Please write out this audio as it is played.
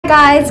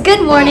guys,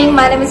 good morning.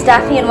 My name is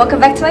Daphne and welcome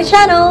back to my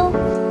channel.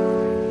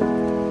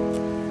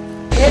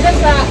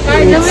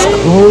 It's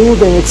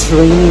cold and it's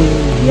raining.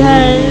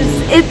 Yes,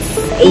 it's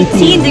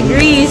 18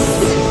 degrees.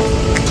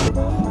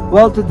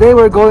 Well, today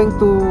we're going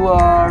to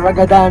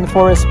Ragadan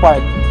Forest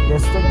Park.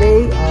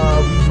 Yesterday, we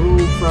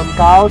drove from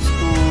Caos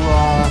to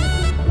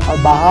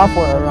Baha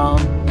for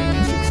around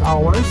 6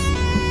 hours.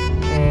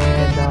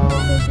 And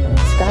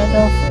it's kind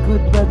of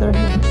good weather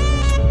here.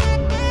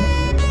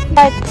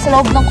 Kahit sa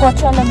loob ng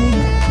kotse ang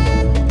lamig.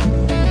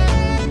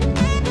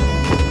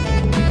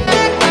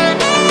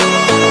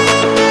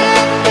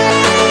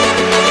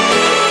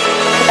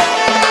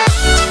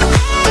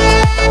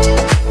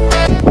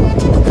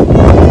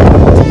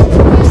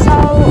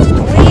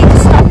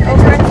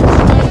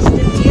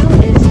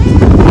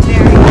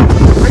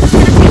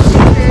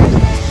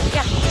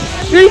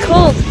 Really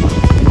cold.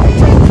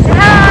 Say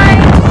hi!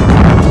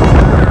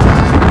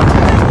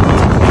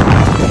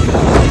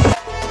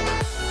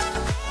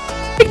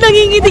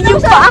 Nanginginig yung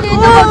pa ako!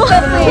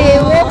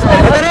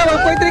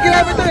 1.3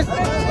 kilometers!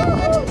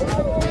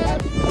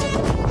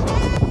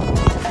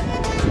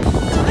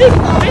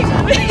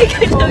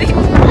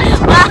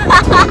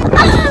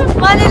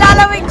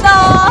 Manilalamig to!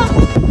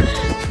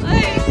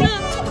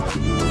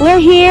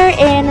 We're here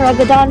in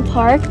Ragadan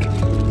Park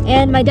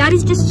and my dad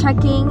is just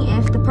checking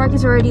if the park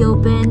is already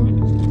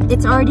open.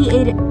 It's already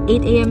 8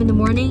 a.m. in the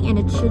morning and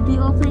it should be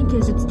open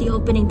because it's the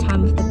opening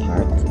time of the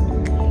park.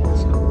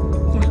 So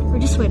yeah, we're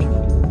just waiting.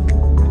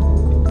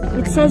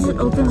 It says it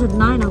opens at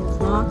 9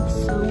 o'clock,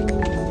 so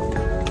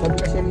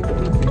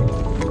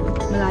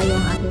malayo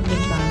ang ating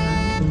bintana.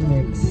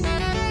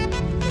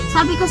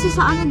 Sabi kasi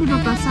sa ano, di ba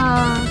pa,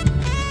 sa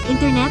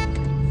internet?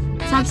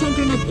 Sabi sa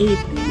internet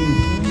 8.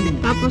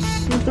 Tapos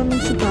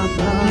nagtanong si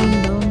Papa,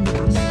 daw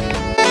bukas.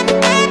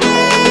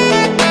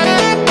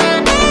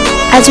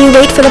 As we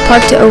wait for the park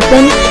to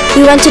open,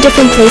 we went to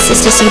different places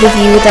to see the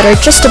view that are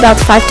just about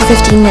 5 to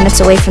 15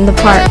 minutes away from the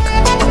park.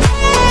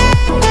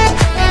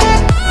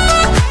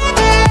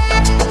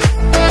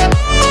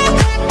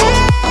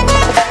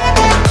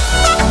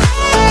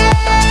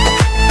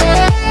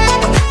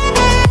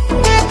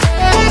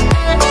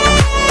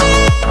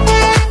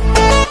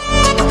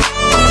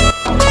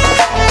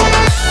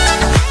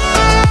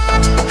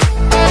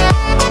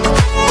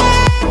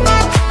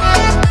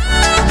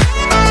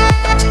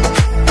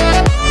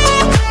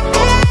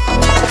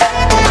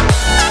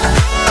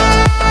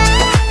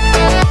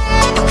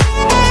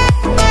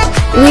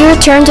 We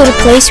returned to the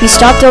place we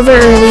stopped over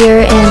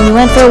earlier and we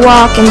went for a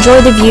walk,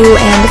 enjoyed the view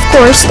and, of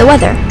course, the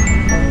weather.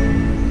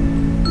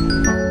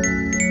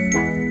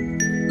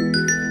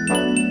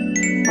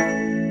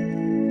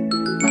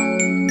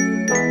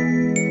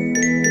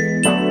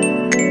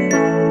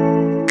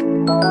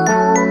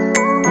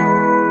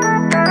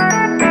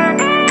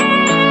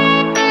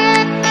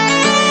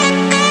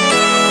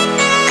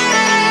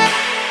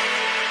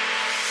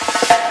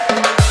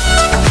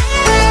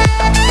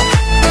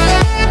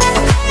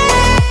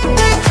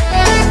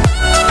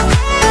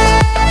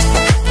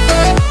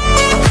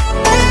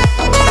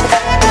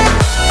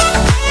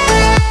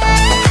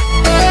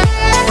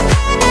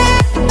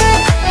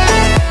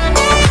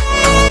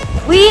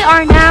 We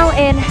are now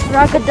in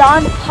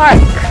Ragadan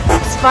Park.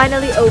 It's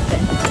finally open.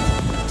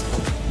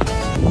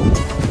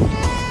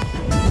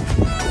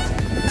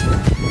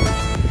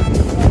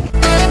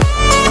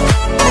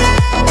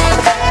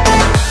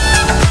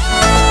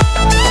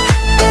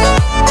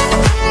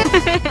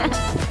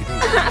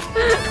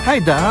 Hi,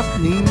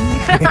 Daphne!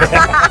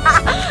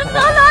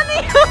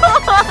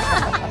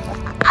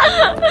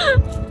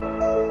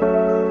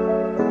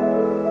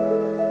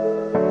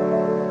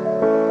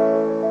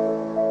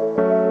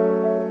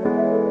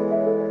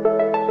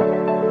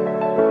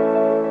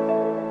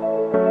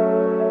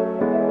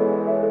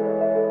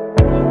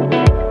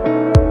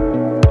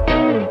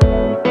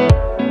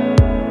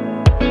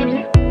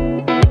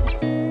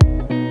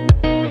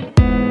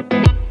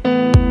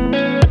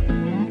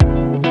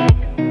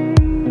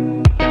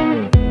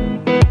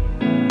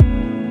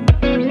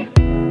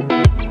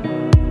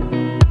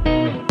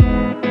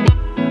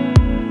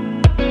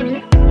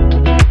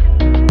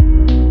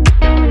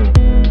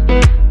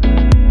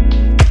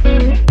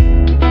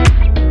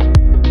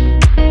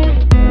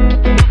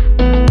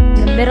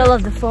 Middle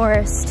of the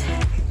forest.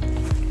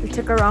 We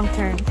took a wrong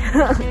turn.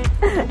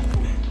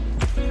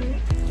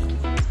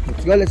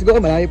 Let's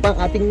go. Malayo pa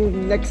ang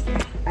ating next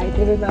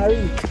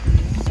itinerary.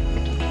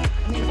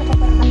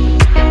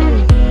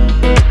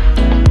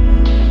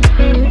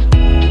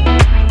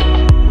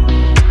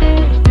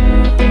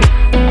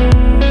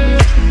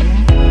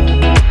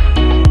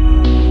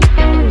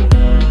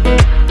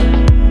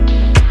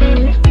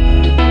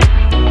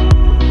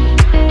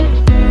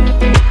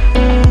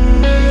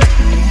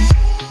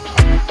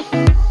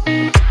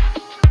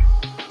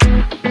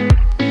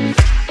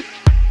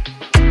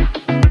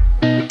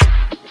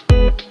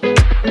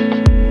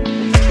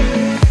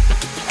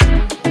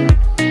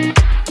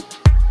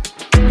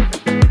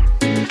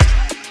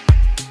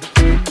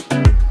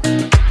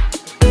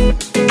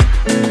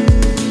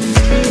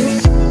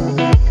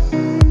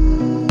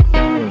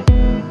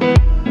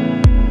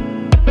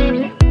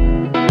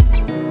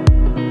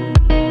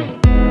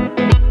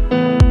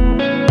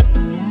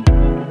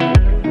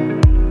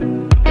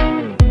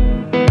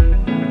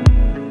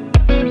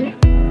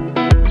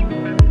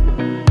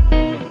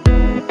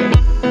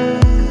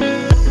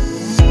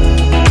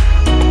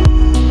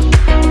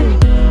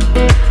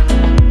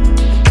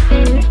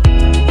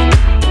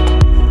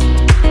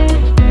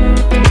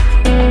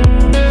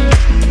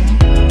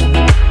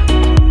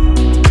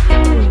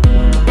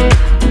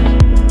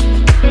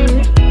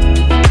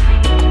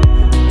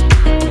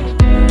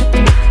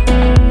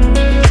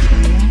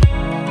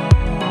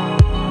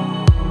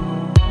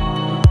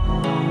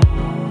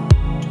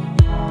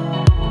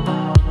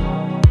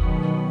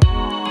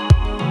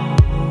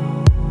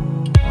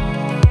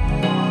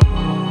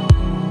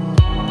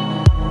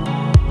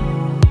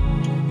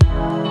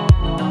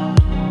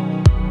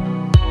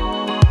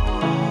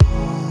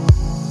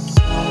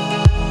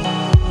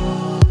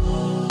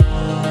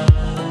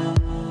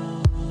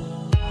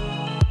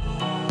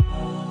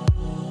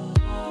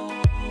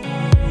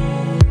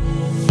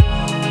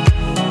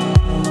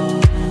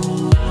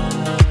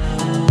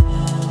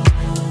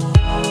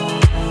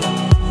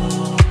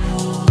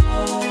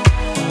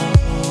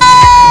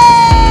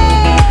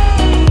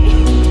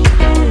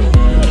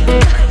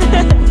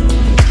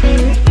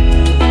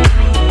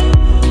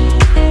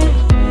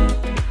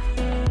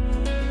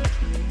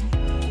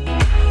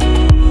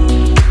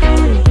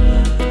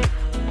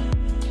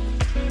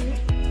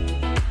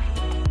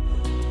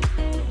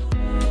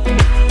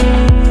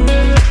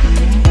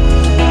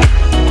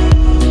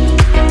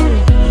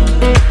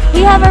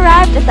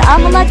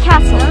 Nomad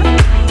Castle.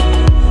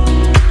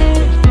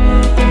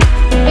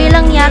 Ay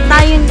lang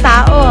yata yung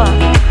tao.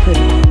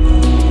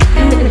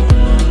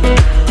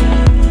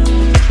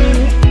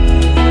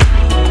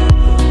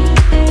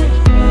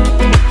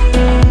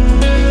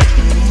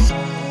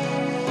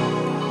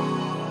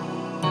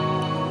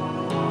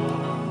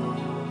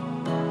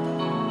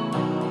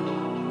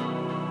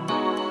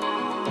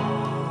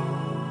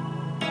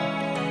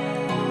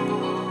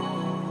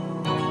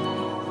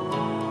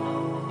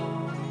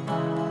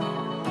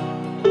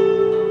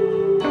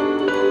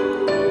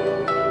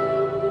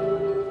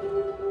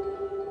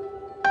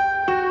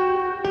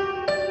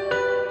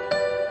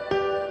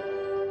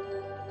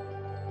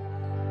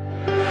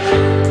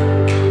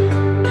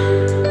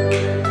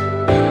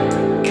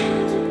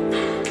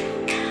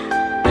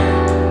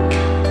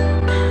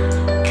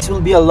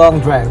 Be a long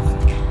drive.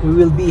 We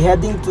will be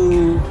heading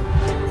to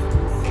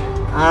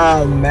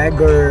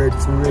Almaguer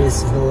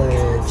Tourist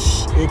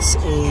Village. It's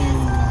a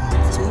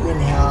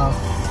 2.5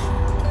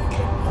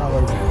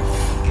 hour drive.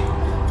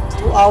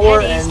 2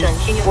 hour and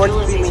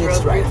 43 minutes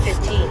drive.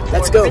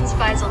 Let's go.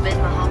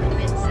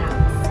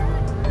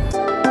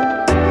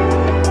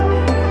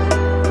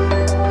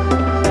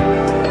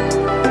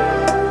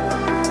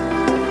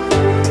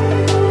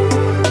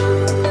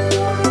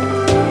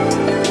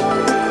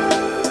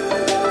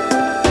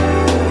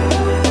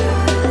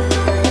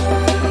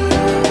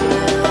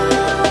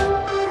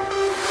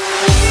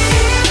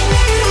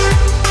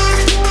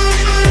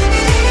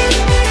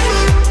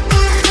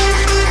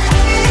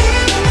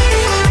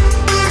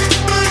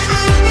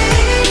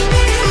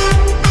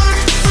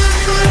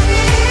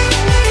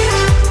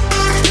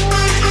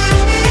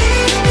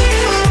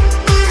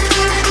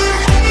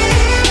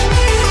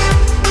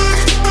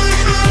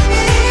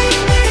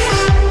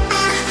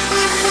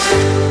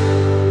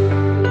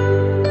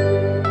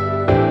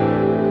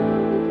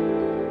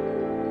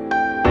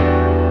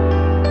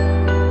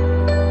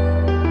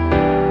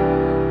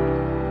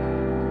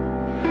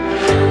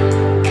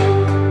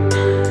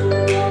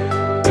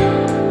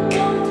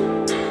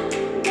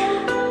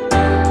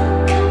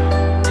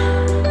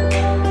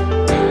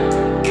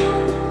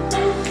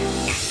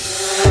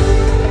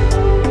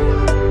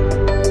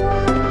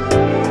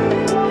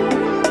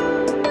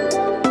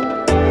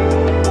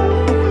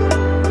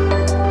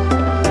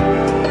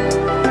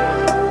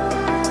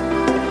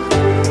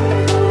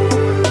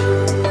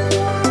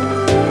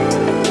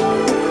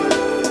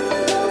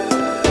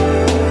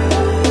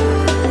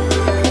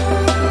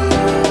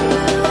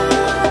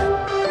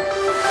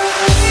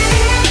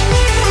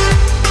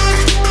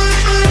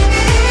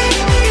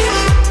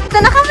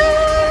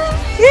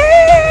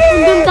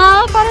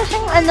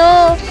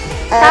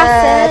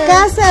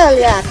 Castle,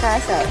 yeah,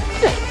 castle.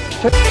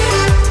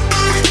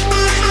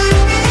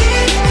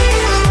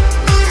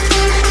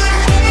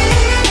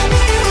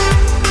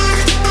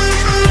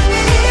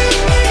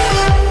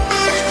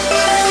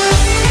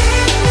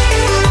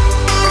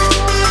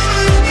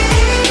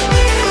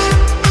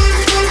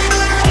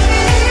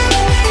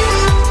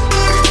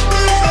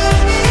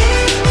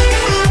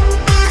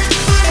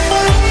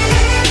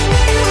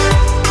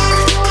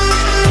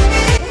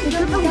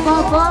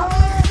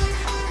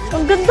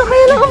 Ang ganda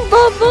kaya lang ang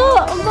baba.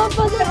 Ang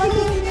baba na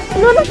ano.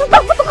 Ano,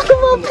 natatakot ako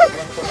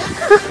lumapit.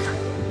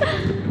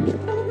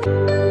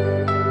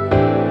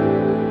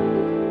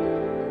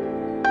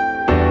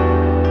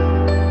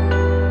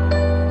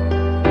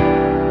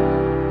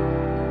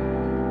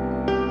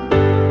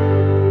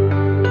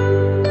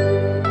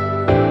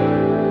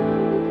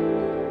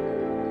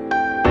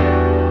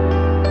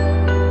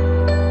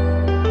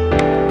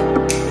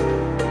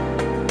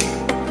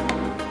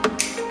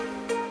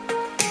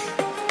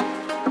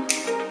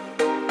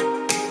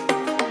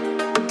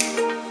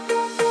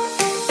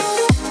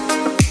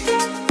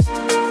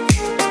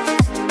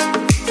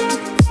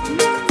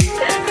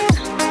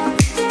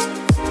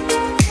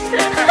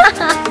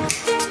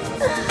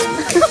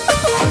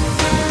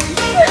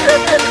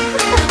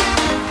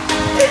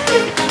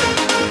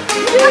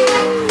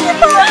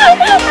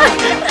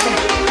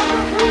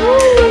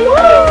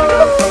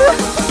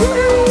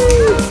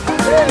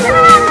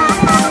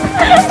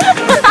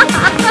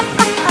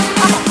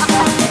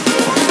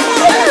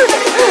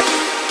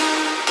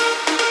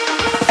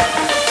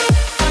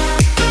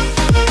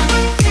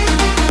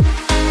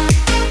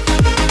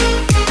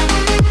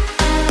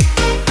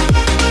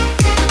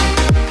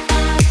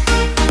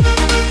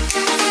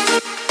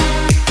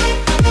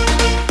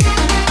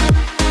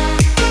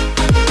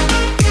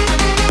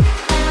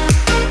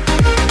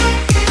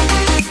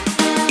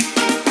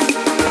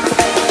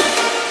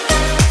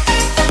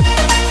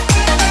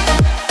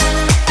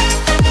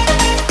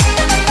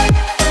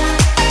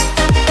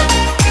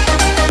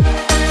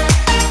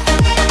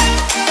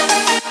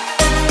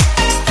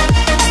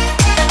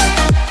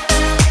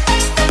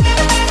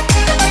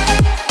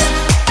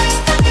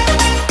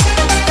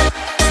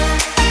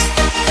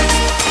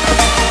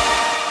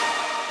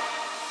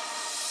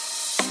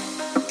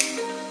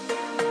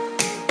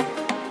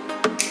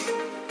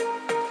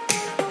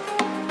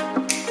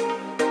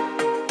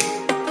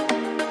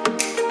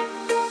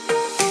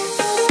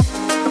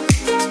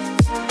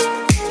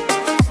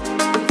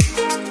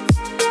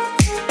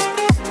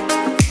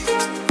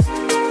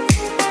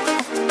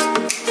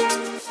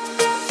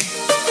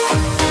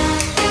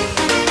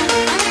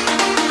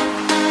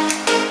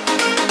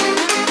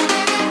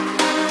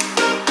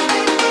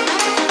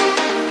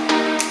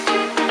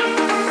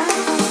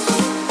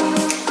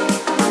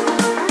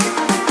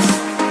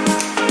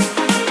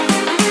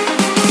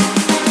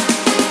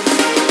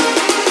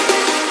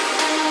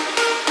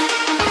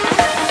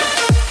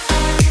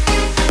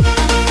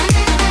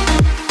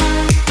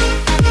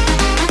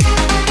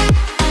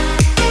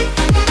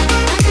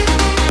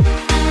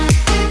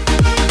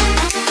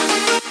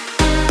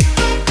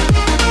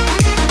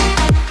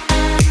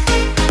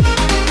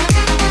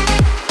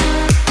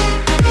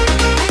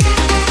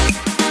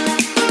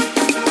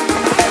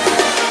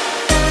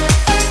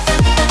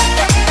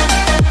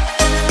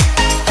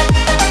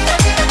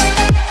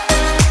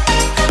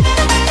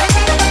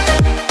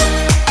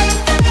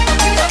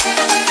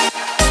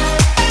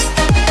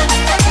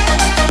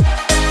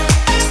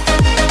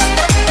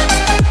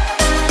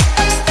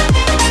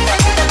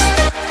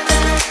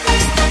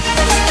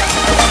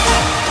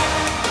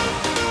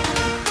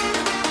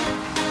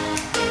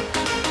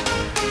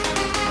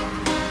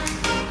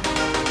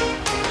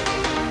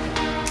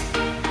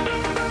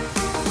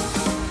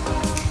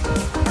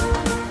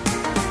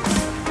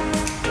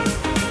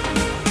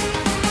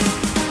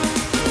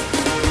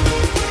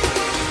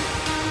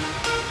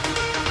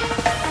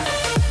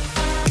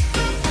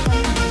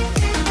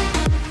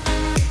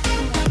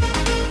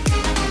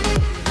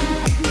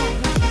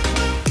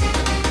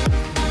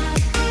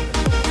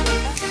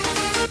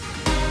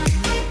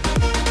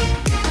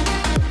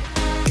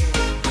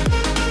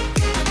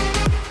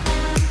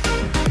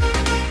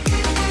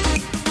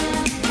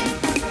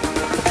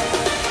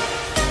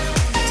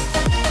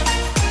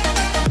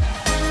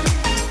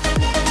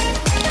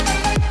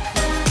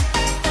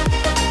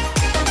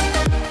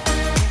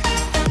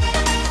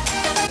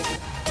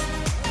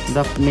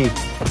 Daphne.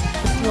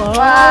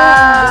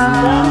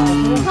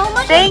 Wow.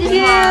 Thank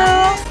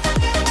you.